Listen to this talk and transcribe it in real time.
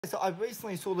So I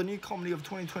recently saw the new comedy of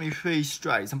 2023,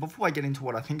 Strays, and before I get into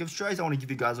what I think of Strays, I want to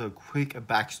give you guys a quick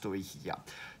backstory here.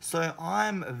 So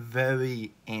I'm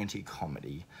very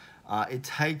anti-comedy. It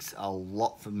takes a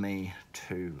lot for me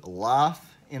to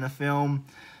laugh in a film,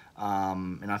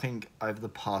 and I think over the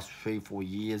past 3-4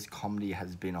 years, comedy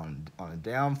has been on a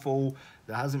downfall.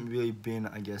 There hasn't really been,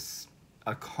 I guess,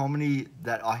 a comedy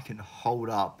that I can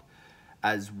hold up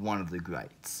as one of the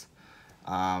greats.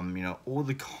 All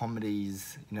the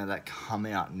comedies, that come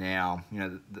out now,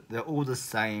 they're all the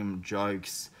same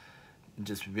jokes,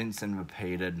 just rinsed and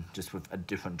repeated, just with a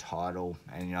different title.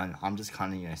 And, I'm just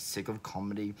kind of, sick of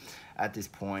comedy at this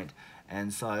point.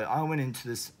 And so I went into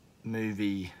this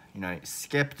movie,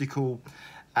 skeptical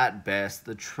at best.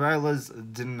 The trailers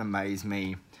didn't amaze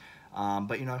me.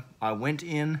 But, I went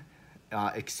in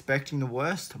expecting the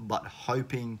worst, but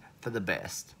hoping for the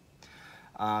best.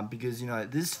 Because,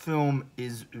 this film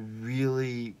is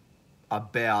really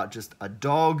about just a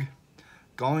dog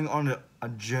going on a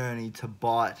journey to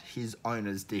bite his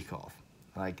owner's dick off.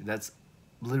 Like, that's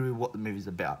literally what the movie's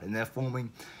about. And they're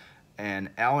forming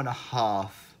an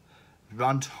hour-and-a-half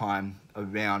runtime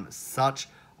around such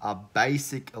a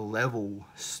basic level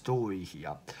story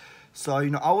here. So,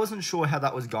 I wasn't sure how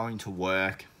that was going to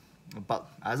work. But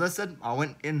as I said, I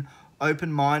went in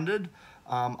open-minded.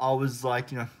 I was like,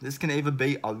 this can either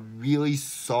be a really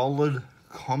solid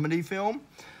comedy film,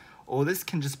 or this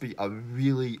can just be a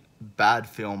really bad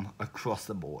film across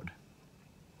the board.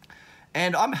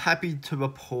 And I'm happy to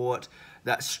report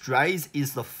that Strays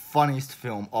is the funniest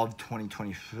film of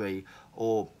 2023,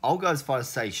 or I'll go as far as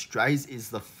say Strays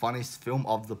is the funniest film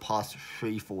of the past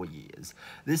 3-4 years.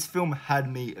 This film had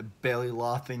me barely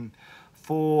laughing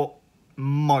for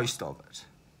most of it.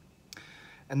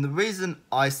 And the reason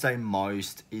I say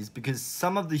most is because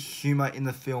some of the humor in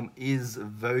the film is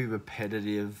very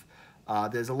repetitive.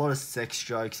 There's a lot of sex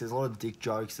jokes, there's a lot of dick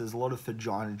jokes, there's a lot of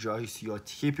vagina jokes. Your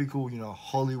typical,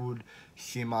 Hollywood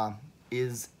humor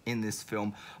is in this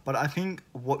film. But I think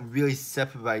what really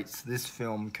separates this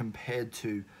film compared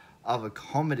to other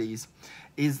comedies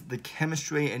is the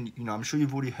chemistry. And, I'm sure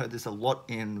you've already heard this a lot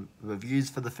in reviews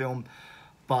for the film,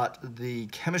 but the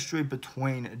chemistry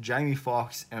between Jamie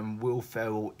Foxx and Will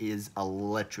Ferrell is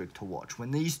electric to watch.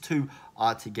 When these two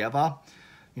are together,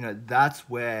 that's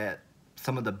where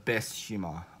some of the best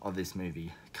humor of this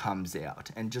movie comes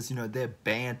out. And just, their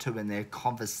banter and their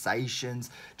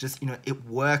conversations, just, it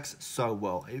works so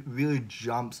well. It really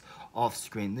jumps off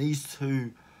screen. These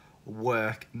two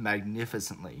work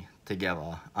magnificently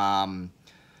together.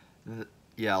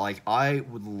 Yeah, like, I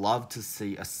would love to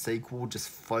see a sequel just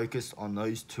focused on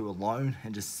those two alone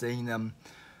and just seeing them,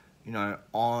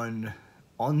 on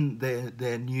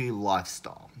their new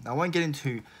lifestyle. I won't get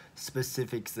into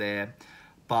specifics there,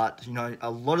 but,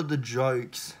 a lot of the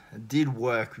jokes did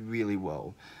work really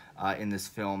well in this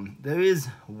film. There is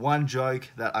one joke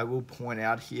that I will point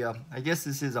out here. I guess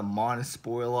this is a minor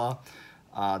spoiler.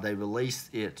 They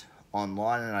released it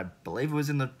online, and I believe it was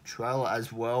in the trailer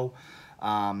as well.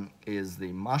 Is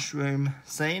the mushroom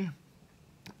scene.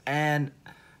 And,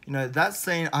 that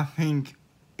scene, I think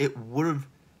it would have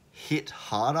hit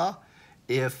harder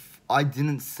if I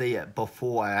didn't see it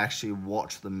before I actually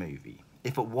watched the movie.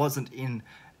 If it wasn't in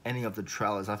any of the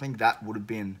trailers, I think that would have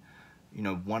been,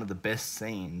 one of the best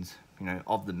scenes,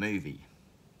 of the movie.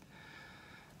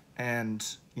 And,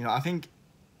 I think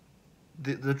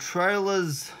the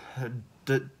trailers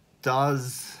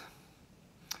does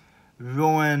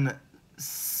ruin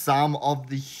some of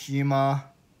the humor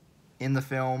in the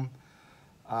film,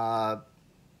 but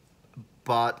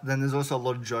then there's also a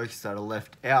lot of jokes that are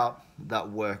left out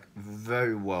that work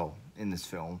very well in this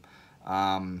film.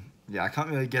 Yeah, I can't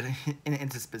really get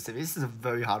into specifics. This is a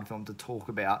very hard film to talk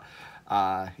about,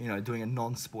 doing a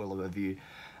non-spoiler review.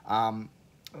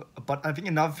 But I think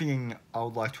another thing I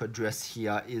would like to address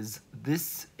here is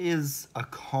this is a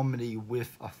comedy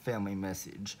with a family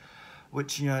message,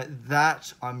 which,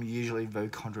 that I'm usually very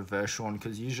controversial on,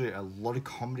 because usually a lot of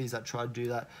comedies that try to do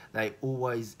that, they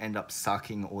always end up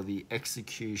sucking, or the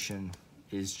execution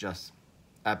is just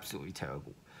absolutely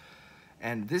terrible.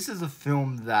 And this is a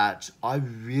film that I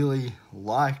really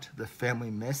liked the family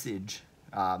message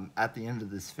at the end of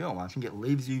this film. I think it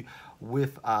leaves you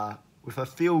with a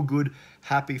feel-good,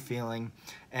 happy feeling.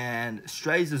 And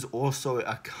Strays is also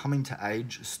a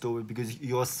coming-to-age story, because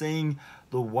you're seeing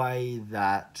the way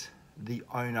that the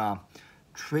owner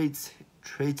treats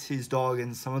his dog,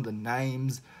 and some of the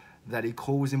names that he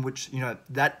calls him, which,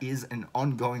 that is an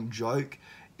ongoing joke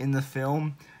in the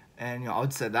film. And, I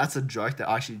would say that's a joke that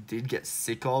I actually did get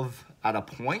sick of at a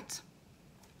point.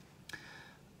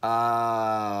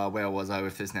 Where was I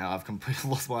with this now? I've completely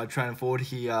lost my train of thought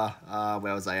here.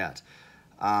 Where was I at?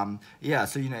 Yeah,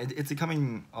 so, it's a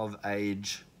coming of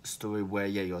age story where,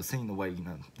 yeah, you're seeing the way,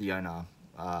 the owner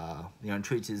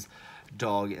treats his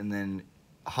dog, and then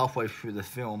halfway through the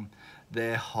film,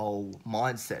 their whole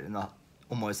mindset and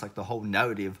almost like the whole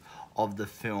narrative of the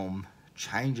film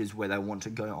changes, where they want to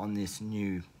go on this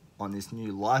new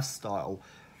lifestyle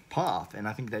path, and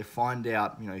I think they find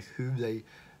out, who they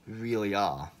really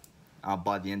are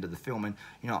by the end of the film. And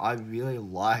I really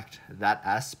liked that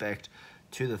aspect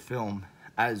to the film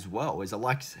as well. Is I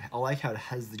like how it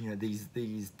has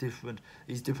these different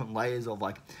layers of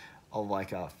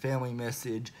like a family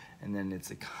message, and then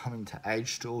it's a coming to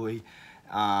age story.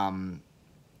 And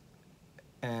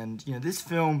this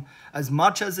film, as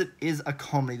much as it is a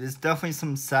comedy, there's definitely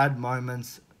some sad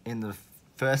moments in the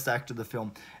first act of the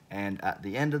film and at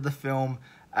the end of the film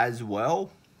as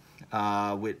well,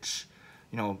 which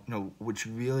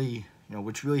really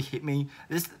hit me.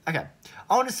 Okay,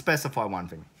 I want to specify one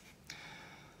thing.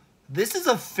 This is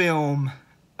a film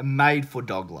made for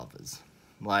dog lovers.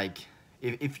 Like,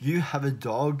 if you have a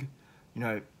dog,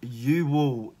 you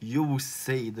will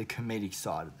see the comedic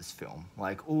side of this film.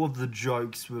 Like, all of the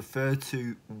jokes refer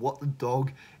to what the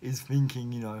dog is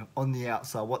thinking, on the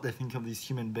outside, what they think of these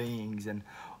human beings and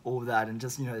all that. And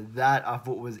just, that I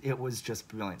thought was just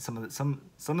brilliant. Some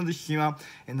of the humor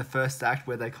in the first act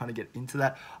where they kind of get into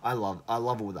that, I love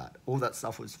all that. All that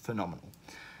stuff was phenomenal.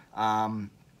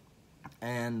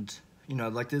 And,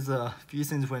 like, there's a few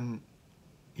scenes when,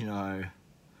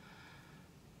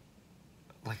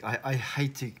 like, I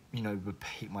hate to,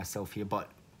 repeat myself here, but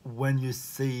when you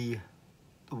see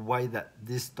the way that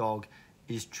this dog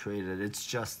is treated, it's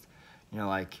just,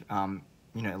 like,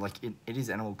 it is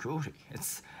animal cruelty.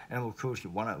 It's animal cruelty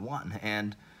 101.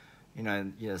 And,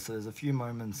 yeah, so there's a few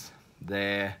moments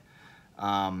there,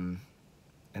 and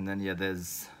then, yeah,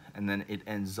 and then it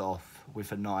ends off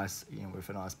with a nice,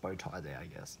 bow tie there, I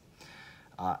guess,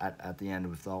 at the end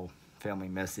with the whole family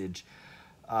message.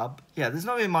 Yeah, there's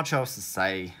not really much else to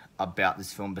say about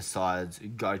this film besides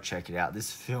go check it out.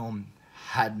 This film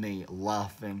had me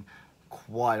laughing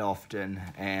quite often,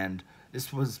 and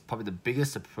this was probably the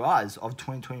biggest surprise of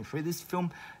 2023. This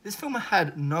film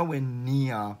had nowhere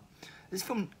near. This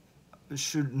film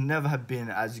should never have been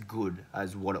as good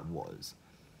as what it was.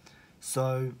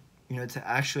 So, to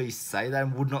actually say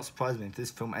that would not surprise me if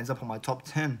this film ends up on my top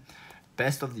 10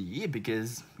 best of the year,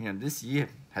 because this year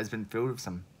has been filled with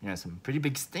some pretty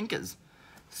big stinkers.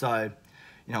 So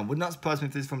would not surprise me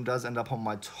if this film does end up on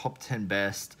my top 10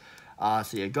 best. So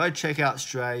yeah, go check out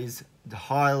Strays.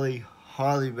 Highly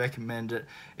recommend it.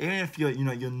 Even if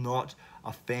you're not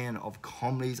a fan of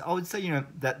comedies, I would say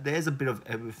that there's a bit of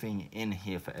everything in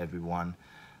here for everyone.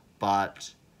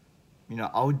 But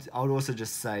I would also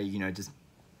just say just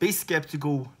be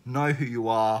skeptical, know who you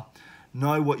are,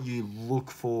 know what you look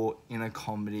for in a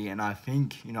comedy, and I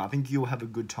think you'll have a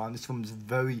good time. This film is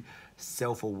very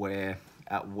self-aware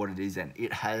at what it is, and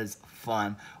it has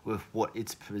fun with what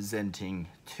it's presenting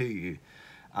to you.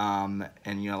 And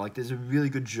like, there's a really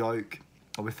good joke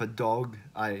with a dog.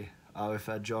 I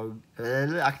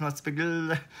cannot speak.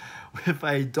 With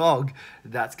a dog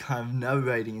that's kind of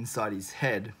narrating inside his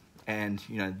head, and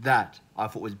that I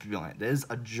thought was brilliant. There's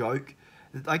a joke.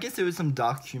 I guess there was some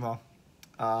dark humor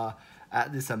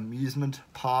at this amusement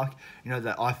park,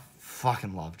 that I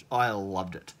fucking loved. I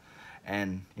loved it.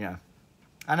 And, and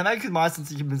maybe because my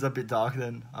sense of humor is a bit darker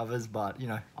than others, but,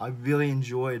 I really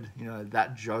enjoyed,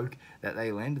 that joke that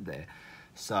they landed there.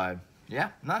 So,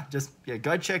 yeah,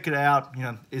 go check it out.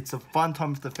 It's a fun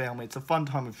time with the family. It's a fun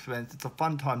time with friends. It's a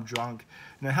fun time drunk.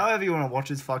 However you want to watch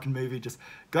this fucking movie, just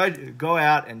go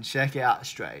out and check out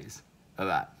Strays.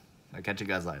 Alright, I'll catch you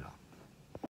guys later.